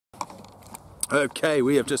Okay,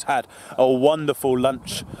 we have just had a wonderful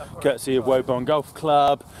lunch courtesy of Woburn Golf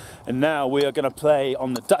Club, and now we are going to play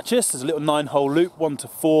on the Duchess. There's a little 9-hole loop, 1 to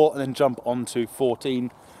 4, and then jump on to 14,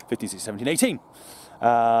 15, 16, 17, 18.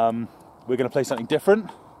 We're going to play something different.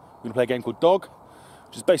 We're going to play a game called Dog,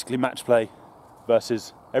 which is basically match play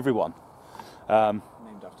versus everyone. Named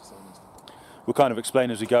after someone. We'll kind of explain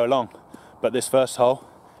as we go along, but this first hole,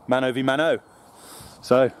 mano v mano.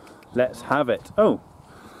 So let's have it. Oh,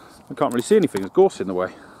 I can't really see anything, there's gorse in the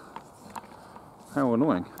way. How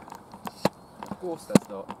annoying. Gorse, that's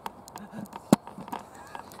not.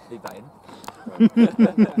 Leave that in.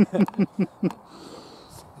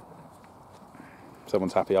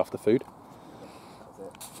 Someone's happy after food. That's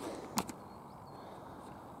it.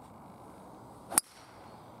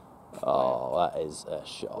 Oh, that is a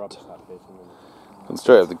shot. Gone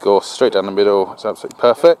straight over the gorse, straight down the middle, it's absolutely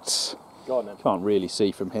perfect. Can't really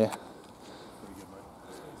see from here.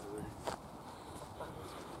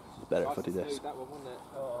 Better if I do this. That one, wasn't it?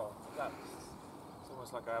 Oh, it's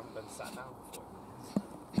almost like I haven't been sat down before.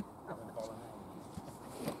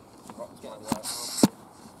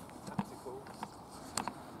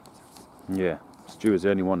 Yeah, Stu was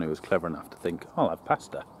the only one who was clever enough to think, I'll have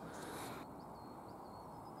pasta.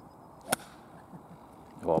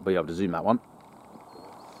 Well, I'll be able to zoom that one.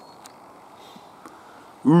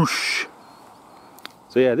 Oosh!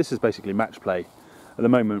 So yeah, this is basically match play. At the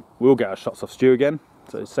moment, we'll get our shots off Stu again.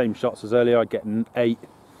 So same shots as earlier, I get 8,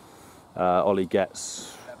 Ollie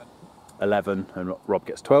gets 11 and Rob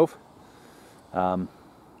gets 12. Mano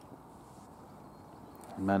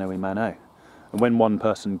y mano. And when one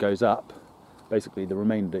person goes up, basically the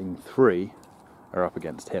remaining 3 are up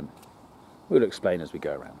against him. We'll explain as we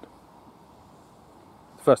go around.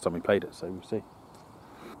 It's the first time we played it, so we'll see.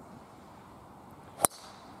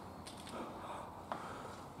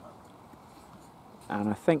 And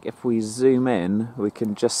I think if we zoom in, we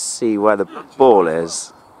can just see where the ball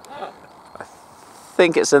is. I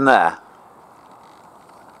think it's in there.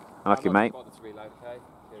 Lucky, mate. To reload, okay?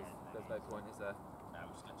 There's no point, is there? No,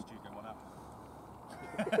 we'll just let Stu get one up.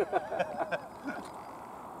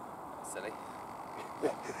 Silly.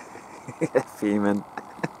 Fuming.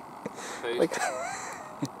 Food.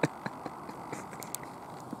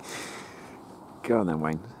 Go on then,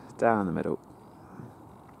 Wayne. Down the middle.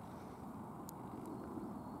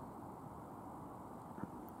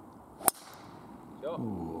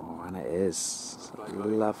 Ooh, and it is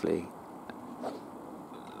lovely.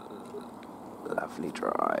 Lovely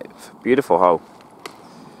drive. Beautiful hole.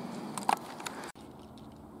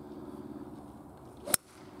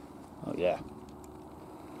 Oh yeah.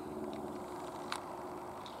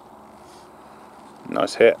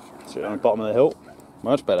 Nice hit. Straight on the bottom of the hill.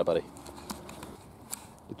 Much better, buddy.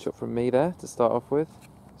 Good shot from me there to start off with.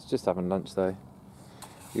 It's just having lunch though.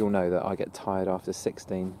 You all know that I get tired after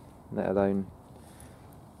 16, let alone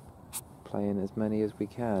playing as many as we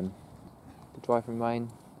can. The drive from Wayne,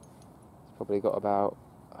 it's probably got about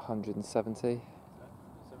 170.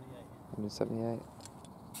 178.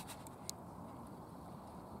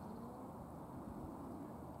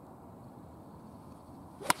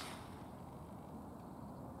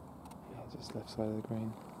 Yeah, just left side of the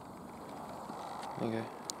green. There you go.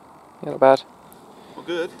 Yeah, not bad. Well,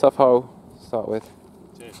 good. Tough hole to start with.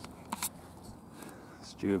 Cheers.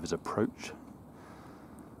 Stu of his approach.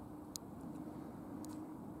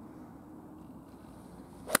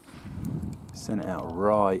 Sent it out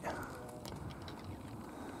right.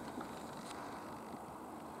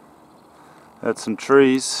 Had some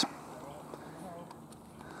trees.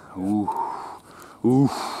 Ooh. Ooh.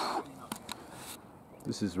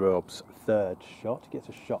 This is Rob's 3rd shot. He gets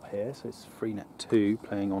a shot here, so it's 3 net 2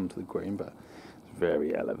 playing onto the green, but it's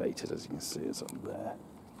very elevated, as you can see. It's up there.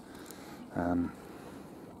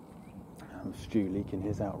 Stu leaking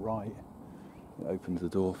his out right. It opens the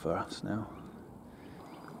door for us now.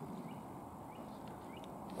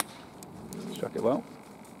 Struck it well.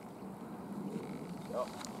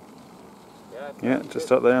 Yeah,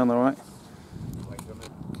 just up there on the right.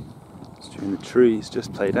 Stu in the trees,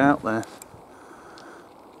 just played out there.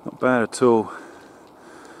 Not bad at all.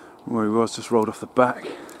 Where he was, just rolled off the back.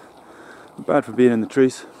 Not bad for being in the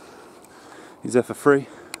trees. He's there for free.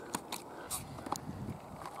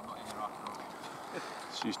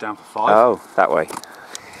 Stu's down for 5. Oh, that way.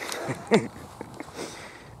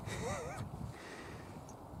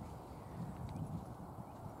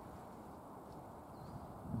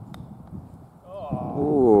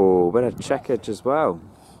 Ooh, bit of check edge as well.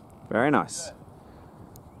 Very nice.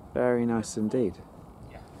 Very nice indeed.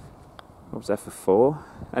 Rob's there for 4.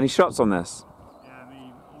 Any shots on this? Yeah, I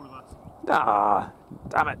mean, all of us. Ah,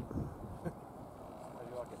 damn it.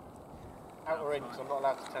 Out or in, because I'm not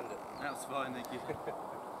allowed to tend it. That's fine, thank you.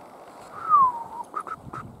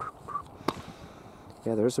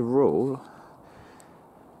 Yeah, there is a rule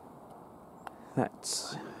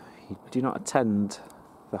that you do not attend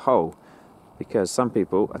the hole because some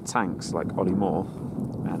people are tanks like Ollie Moore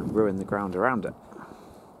and ruin the ground around it.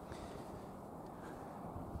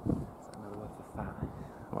 Another word for fat.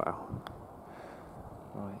 Wow.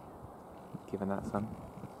 Right. Giving that some.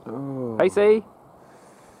 Oh. Pacey!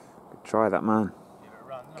 Good try that man.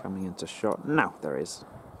 Coming into shot. Now there is.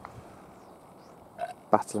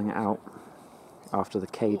 Battling it out after the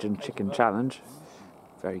Cajun chicken challenge.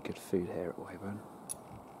 Very good food here at Woburn.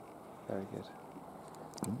 Very good.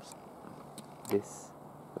 Oops. This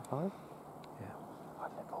for 5? Yeah.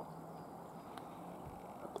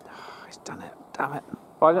 Oh, he's done it. Damn it.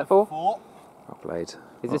 5 net 4? Four. Well played.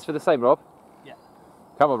 Is this for the same, Rob? Yeah.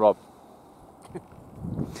 Come on, Rob.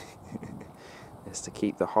 It's to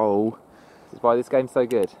keep the hole. This is why this game's so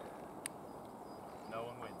good. No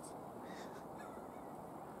one wins.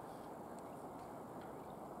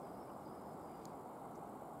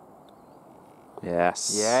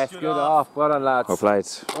 Yes. Yes, Good good off. off. Well done, lads. Well played.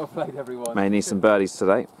 Well played, everyone. May need some birdies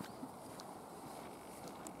today.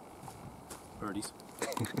 Birdies.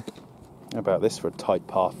 How about this for a tight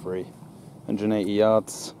par 3? 180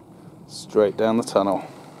 yards, straight down the tunnel.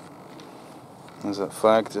 There's that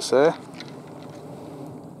flag just there.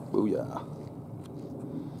 Booyah.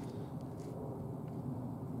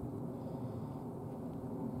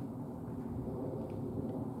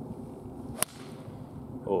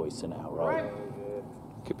 Oh, he's an out right.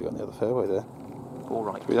 Could be on the other fairway there. All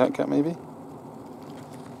right. Through that cat maybe?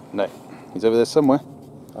 No, he's over there somewhere.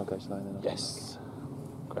 I'll go slow then. Yes.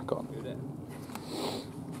 Crack on.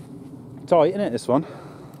 Tight, isn't it, this one?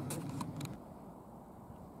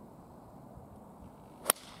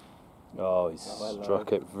 Oh, he's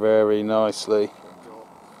struck it very nicely.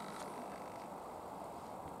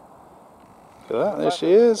 Look at that, there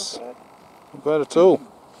she is. Not bad at all.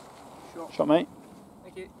 Shot, mate.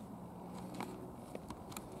 Thank you.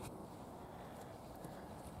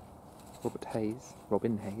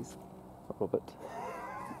 Robin Hayes. Not Robert.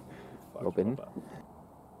 Robin.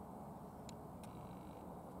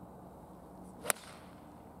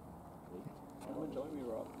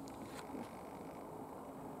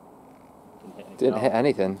 Didn't hit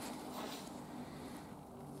anything.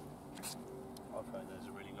 I've heard there's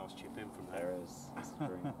a really nice chip in from there.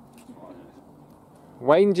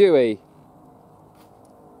 Wayne Dewey.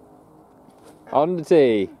 On the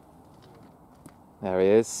tee. There he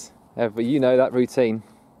is. You know that routine.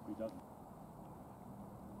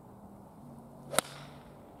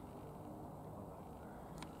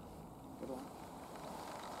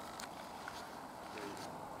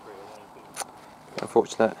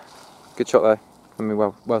 Unfortunate. Good shot though. I mean,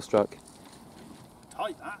 well struck.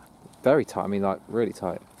 Tight, that. Very tight. I mean, like really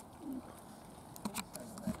tight.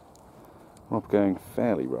 Rob going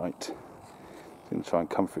fairly right. Going to try and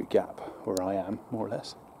come through gap where I am, more or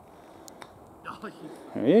less.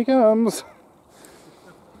 Here he comes.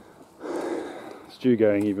 Stu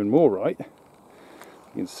going even more right. You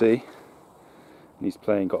can see. And he's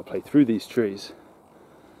got to play through these trees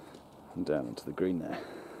and down onto the green there.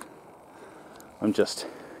 I'm just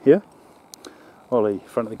here. Ollie,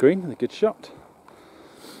 front of the green with a good shot.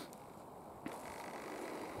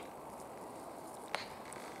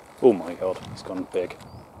 Oh my god, he's gone big.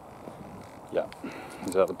 Yeah,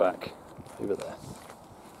 he's out the back, over there.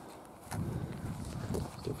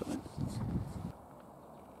 Definitely.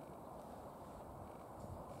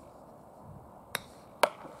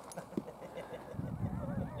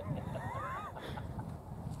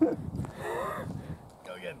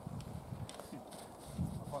 Go again.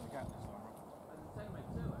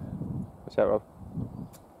 Watch out, Rob.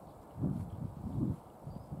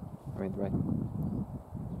 I mean, right.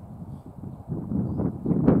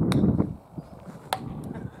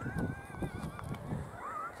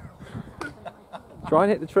 Try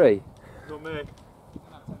and hit the tree. Not me.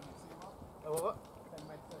 Oh, what?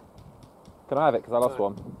 Can I have it? Because I lost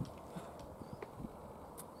one.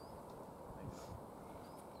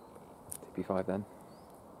 TP5 then.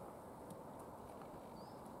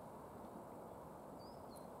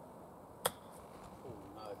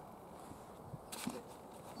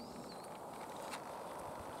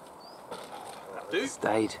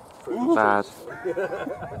 Stayed. Bad. Yeah,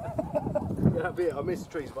 that'd be it. I missed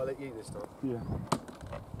trees, but I let you this time. Yeah.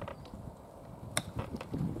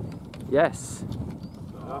 Yes.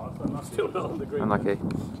 Still not on the green. Unlucky.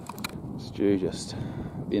 Stu just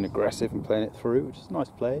being aggressive and playing it through, which is a nice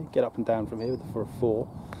play. Get up and down from here for a 4.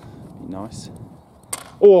 Be nice.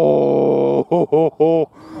 Oh!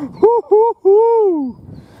 Woohoo!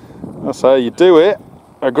 That's how you do it.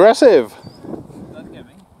 Aggressive.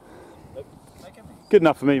 Good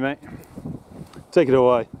enough for me, mate. Take it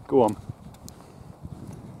away. Go on.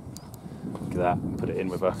 Look at that. Put it in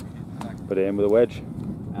with a wedge.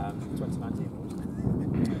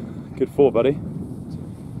 2019. Good four, buddy.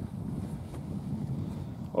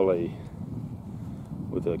 Ollie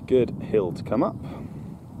with a good hill to come up.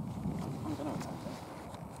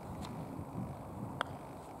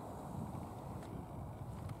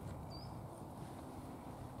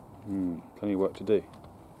 Plenty of work to do.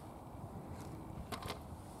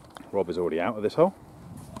 Rob is already out of this hole.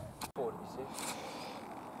 Four, did you see?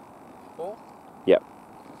 Four? Yep.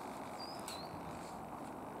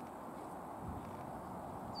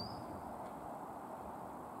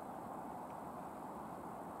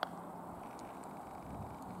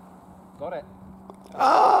 Got it.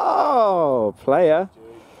 Oh, player.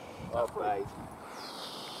 Well played.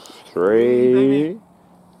 3.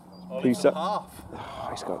 Half. Oh,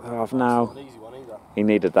 he's got the half now. Not an easy one either. He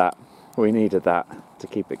needed that. We needed that to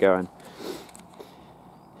keep it going.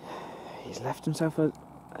 He's left himself a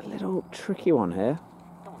little tricky one here.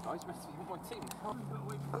 Come on, guys. You're my team.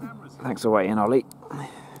 Thanks for waiting, Ollie.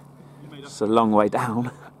 It's a long way down.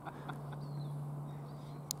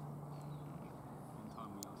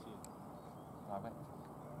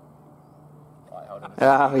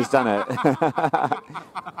 Ah, he's done it.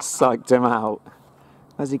 Psyched him out.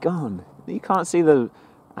 Where's he gone? You can't see the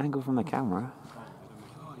angle from the camera.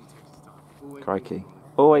 Crikey.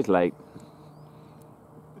 Always late.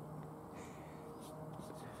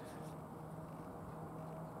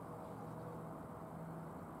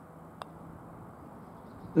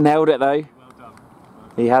 Nailed it though.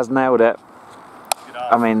 He has nailed it.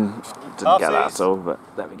 I mean, didn't get that at all, but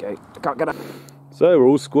there we go. I can't get it. So we're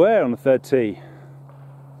all square on the third tee.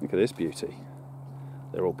 Look at this beauty.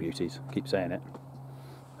 They're all beauties. Keep saying it.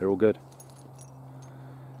 They're all good.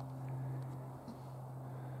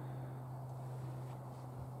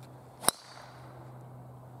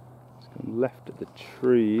 It's gone left at the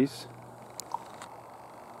trees.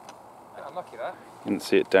 Unlucky that. Didn't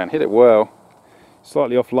see it down. Hit it well.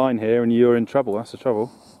 Slightly offline here, and you're in trouble. That's the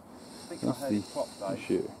trouble. That's the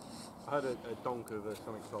issue. I had a donk of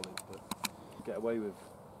something solid, but Get away with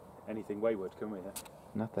anything wayward, can we?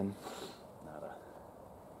 Nothing. Nada.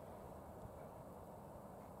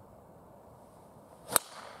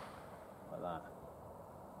 Like that.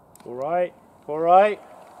 All right. All right.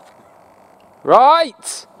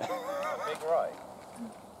 Right! big right.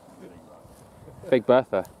 Big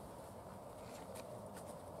Bertha.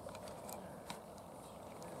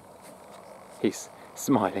 He's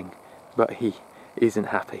smiling, but he isn't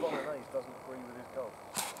happy. Doesn't agree with his golf.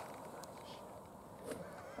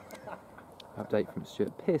 Update from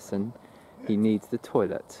Stuart Pearson. He needs the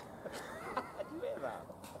toilet.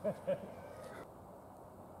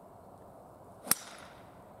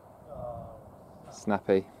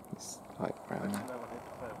 Snappy. It's like round there.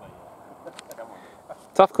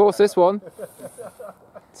 Tough course, this one.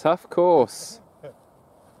 Tough course.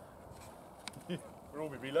 We'll all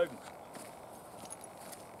be reloading.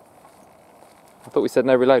 I thought we said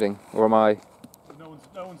no reloading, or am I?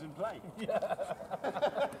 No one's in play.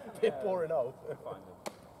 Bit boring old.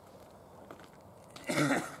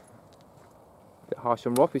 Bit harsh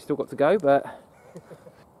on Rob, he's still got to go, but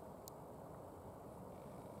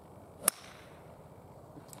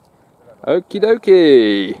okie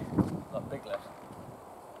dokie. Not big left.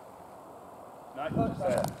 No, just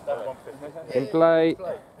there. In play.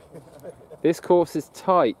 This course is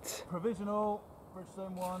tight. Provisional,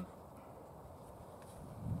 Bridgestone 1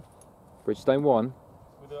 Bridgestone 1,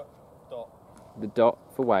 with a dot. the dot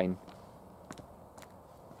for Wayne.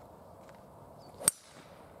 I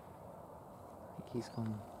think he's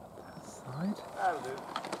gone that side.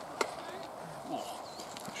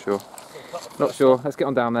 Not sure. Not sure. Let's get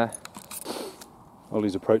on down there.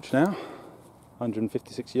 Ollie's approach now,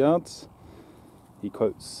 156 yards. He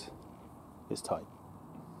quotes, "It's tight."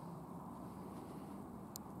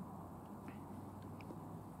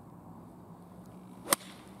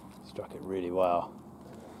 Struck it really well.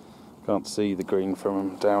 Can't see the green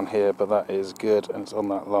from down here, but that is good, and it's on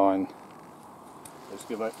that line. It's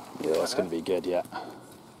good, mate. Yeah, that's going to be good, yeah.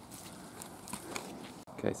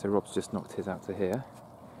 Okay, so Rob's just knocked his out to here.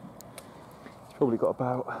 He's probably got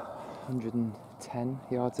about 110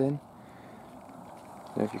 yards in. I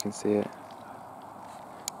don't know if you can see it.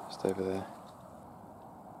 Just over there.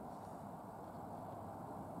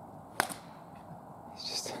 It's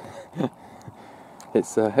just...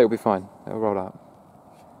 it'll be fine. It'll roll out.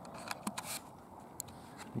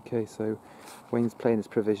 Okay, so Wayne's playing his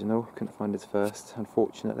provisional. Couldn't find his first,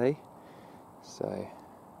 unfortunately. So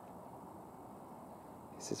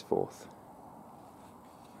this is 4th.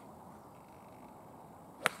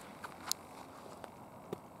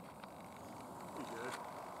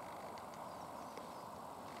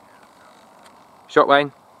 Shot,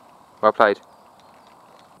 Wayne. Well played.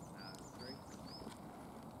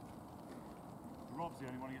 Rob's the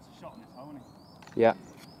only one who gets a shot on this hole, isn't Yeah.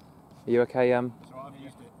 Are you okay? That's right, I've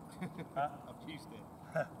used it. I've used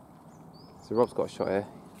it. So Rob's got a shot here.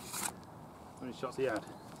 How many shots he had?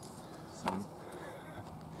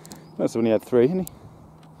 That's when he had 3, isn't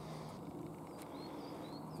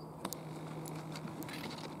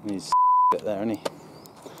he? He's bit there, isn't he?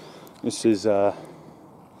 This is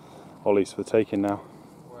Ollie's for the taking now.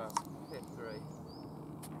 Well, hit 3.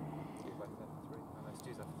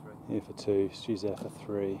 Stu's there for 3. Here for 2, Stu's there for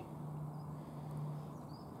 3.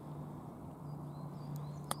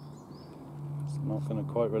 It's not going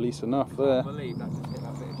to quite release enough there. I believe that just hit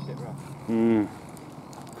that bit of shit rough.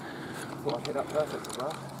 Thought I'd hit that perfect as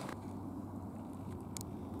well.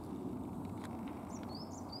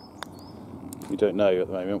 We don't know at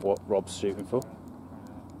the moment what Rob's shooting for.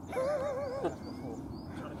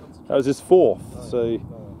 That was his 4th, so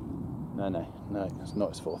no, it's not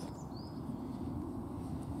his 4th.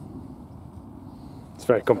 It's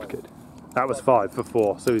very complicated. That was 5 for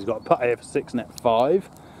 4, so he's got a putt here for 6, net 5.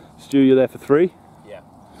 Stu, you're there for 3. Yeah.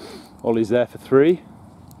 Ollie's there for 3.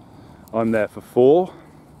 I'm there for 4.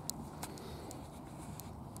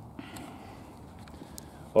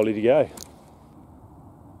 Ollie to go.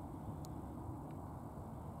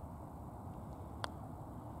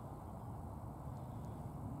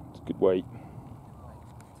 Good weight.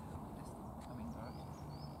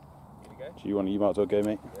 Do you want to? You might as well go,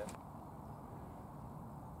 mate. Yeah.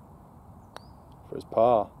 For his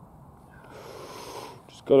par.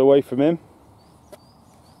 Just got away from him.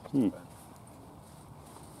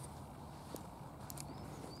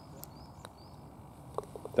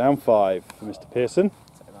 Down 5 for Mr. Pearson.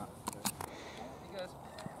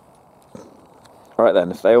 Alright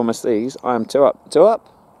then, if they all miss these, I am 2 up. 2 up?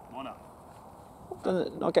 1 up.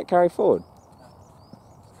 Doesn't it not get carried forward?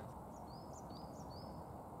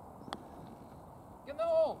 Get the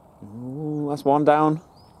hole! Ooh, that's 1 down.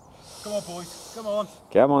 Come on, boys. Come on.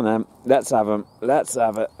 Come on then. Let's have them. Let's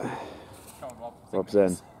have it. Come on, Rob. Rob's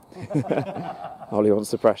in. Ollie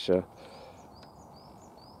wants the pressure.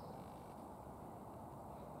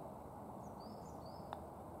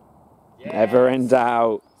 Yes. Never in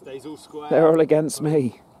doubt. Stays all square. They're all against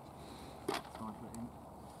me.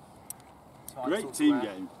 Great team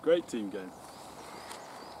game. Great team game.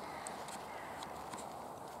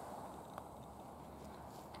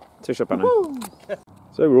 Two shot banner.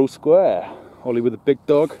 So we're all square. Ollie with a big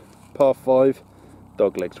dog, par 5,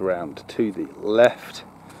 dog legs round to the left.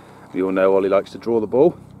 We all know Ollie likes to draw the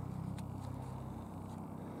ball.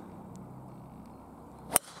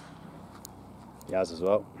 He has as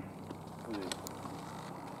well.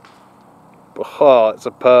 Oh, it's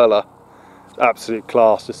a perler. Absolute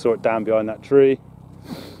class. Just saw it down behind that tree.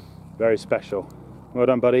 Very special. Well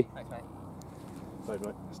done, buddy. Thanks, mate. Played,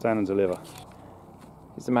 mate. Stand and deliver.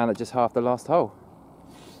 He's the man that just halved the last hole.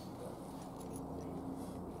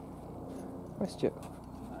 Where's Stuart?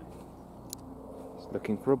 He's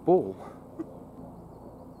looking for a ball.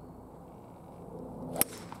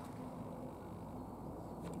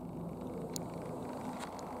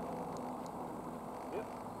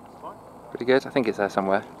 Pretty good. I think it's there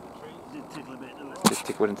somewhere. Just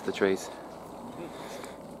tickled into the trees.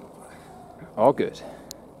 Oh, good.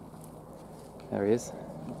 There he is.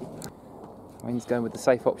 Wayne's going with the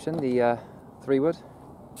safe option, the 3 wood.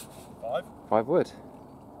 5? 5 wood.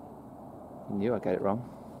 You knew I'd get it wrong.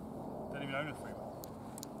 Don't even own a 3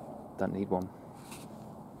 wood. Don't need one.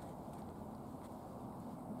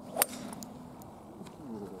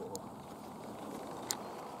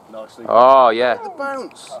 Nicely. Oh yeah,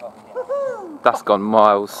 Bounce! that's gone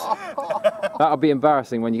miles. That'll be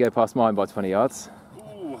embarrassing when you go past mine by 20 yards.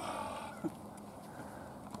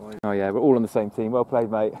 Oh yeah, we're all on the same team. Well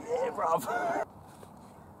played, mate. Yeah, bruv.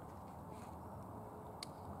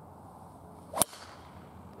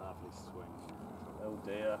 Lovely swing. Oh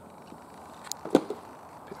dear.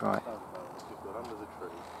 Bit right. Just got under the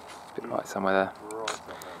tree. Bit right somewhere there. Right up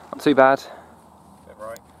there. Not too bad. Bit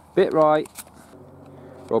right. Bit right.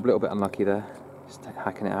 Rob a little bit unlucky there. Just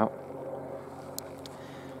hacking it out.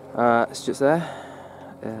 It's just there.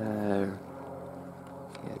 Yeah,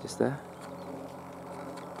 just there.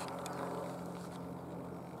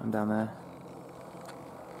 I'm down there.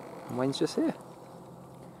 And Wayne's just here.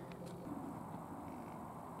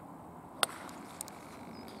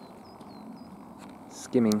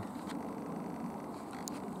 Skimming.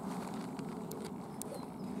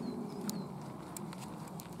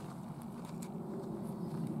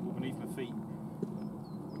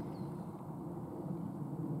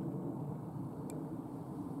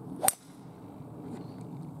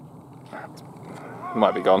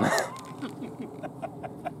 Might be gone.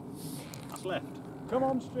 It's left. Come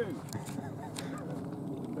on, Stu.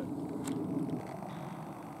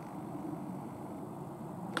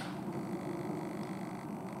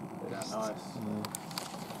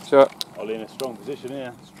 Nice. Sure. Ollie in a strong position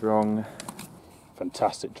here. Strong.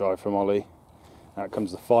 Fantastic drive from Ollie. Out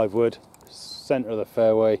comes the 5-wood, centre of the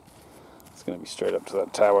fairway. It's going to be straight up to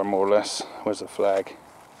that tower more or less. Where's the flag?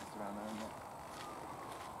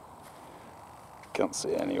 Can't see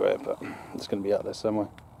it anywhere, but it's going to be out there somewhere.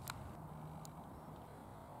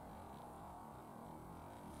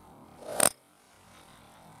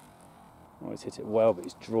 Oh, he's hit it well, but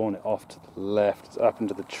he's drawn it off to the left. It's up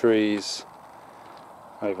into the trees.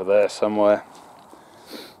 Over there somewhere.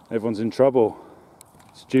 Everyone's in trouble.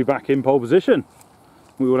 Stu back in pole position.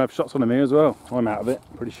 We will have shots on him here as well. I'm out of it,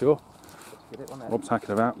 pretty sure. Rob's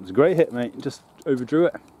hacking about. It was a great hit, mate. Just overdrew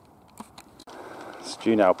it.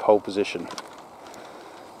 Stu now pole position.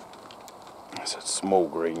 It's a small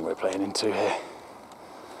green we're playing into here.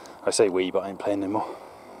 I say we, but I ain't playing anymore.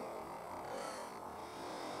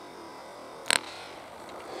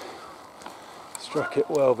 Struck it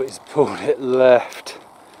well, but he's pulled it left.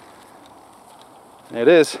 There it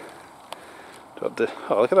is. Oh,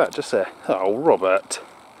 look at that, just there. Oh, Robert.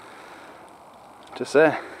 Just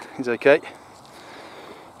there. He's okay.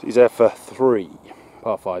 He's there for 3.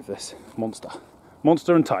 Par 5 this. Monster.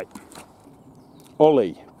 Monster and tight.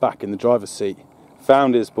 Ollie back in the driver's seat.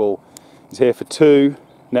 Found his ball. He's here for 2.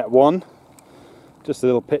 Net 1. Just a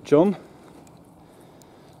little pitch on.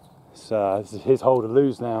 So this is his hole to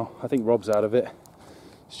lose now. I think Rob's out of it.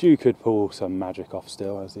 Stu could pull some magic off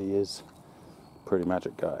still, as he is a pretty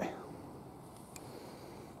magic guy.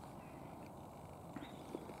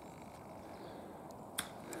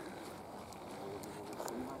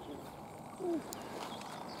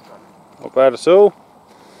 Not bad at all.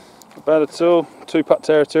 Not bad at all. 2-putt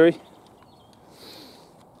territory.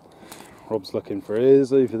 Rob's looking for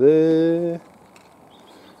his over there.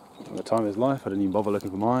 At the time of his life, I didn't even bother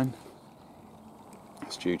looking for mine.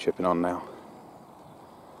 Stu chipping on now.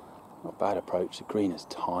 Not bad approach. The green is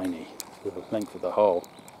tiny with the length of the hole,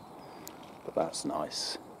 but that's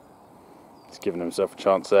nice. He's given himself a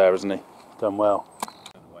chance there, hasn't he? Done well.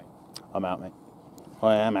 I'm out, mate.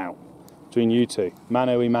 I am out. Between you two,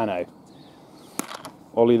 mano y mano.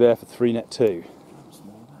 Ollie there for 3 net 2.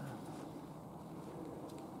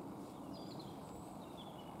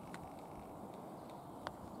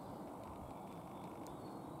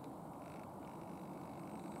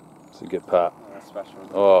 It's a good putt.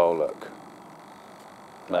 Oh, look.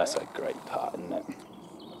 That's a great putt, isn't it?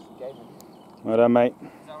 Well done, mate.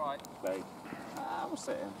 Is that right? We'll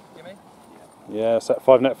sit in. You mean? Yeah, set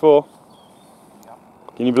 5 net 4.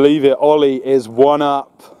 Can you believe it? Ollie is 1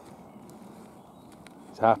 up.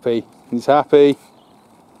 He's happy. He's happy.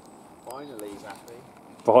 Finally he's happy.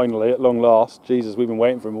 Finally, at long last. Jesus, we've been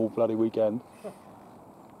waiting for him all bloody weekend.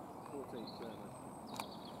 14th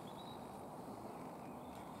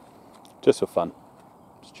Just for fun.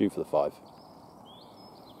 Just due for the 5.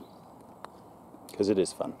 Because it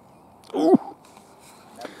is fun. Ooh.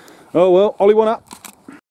 Oh well, Ollie 1 up.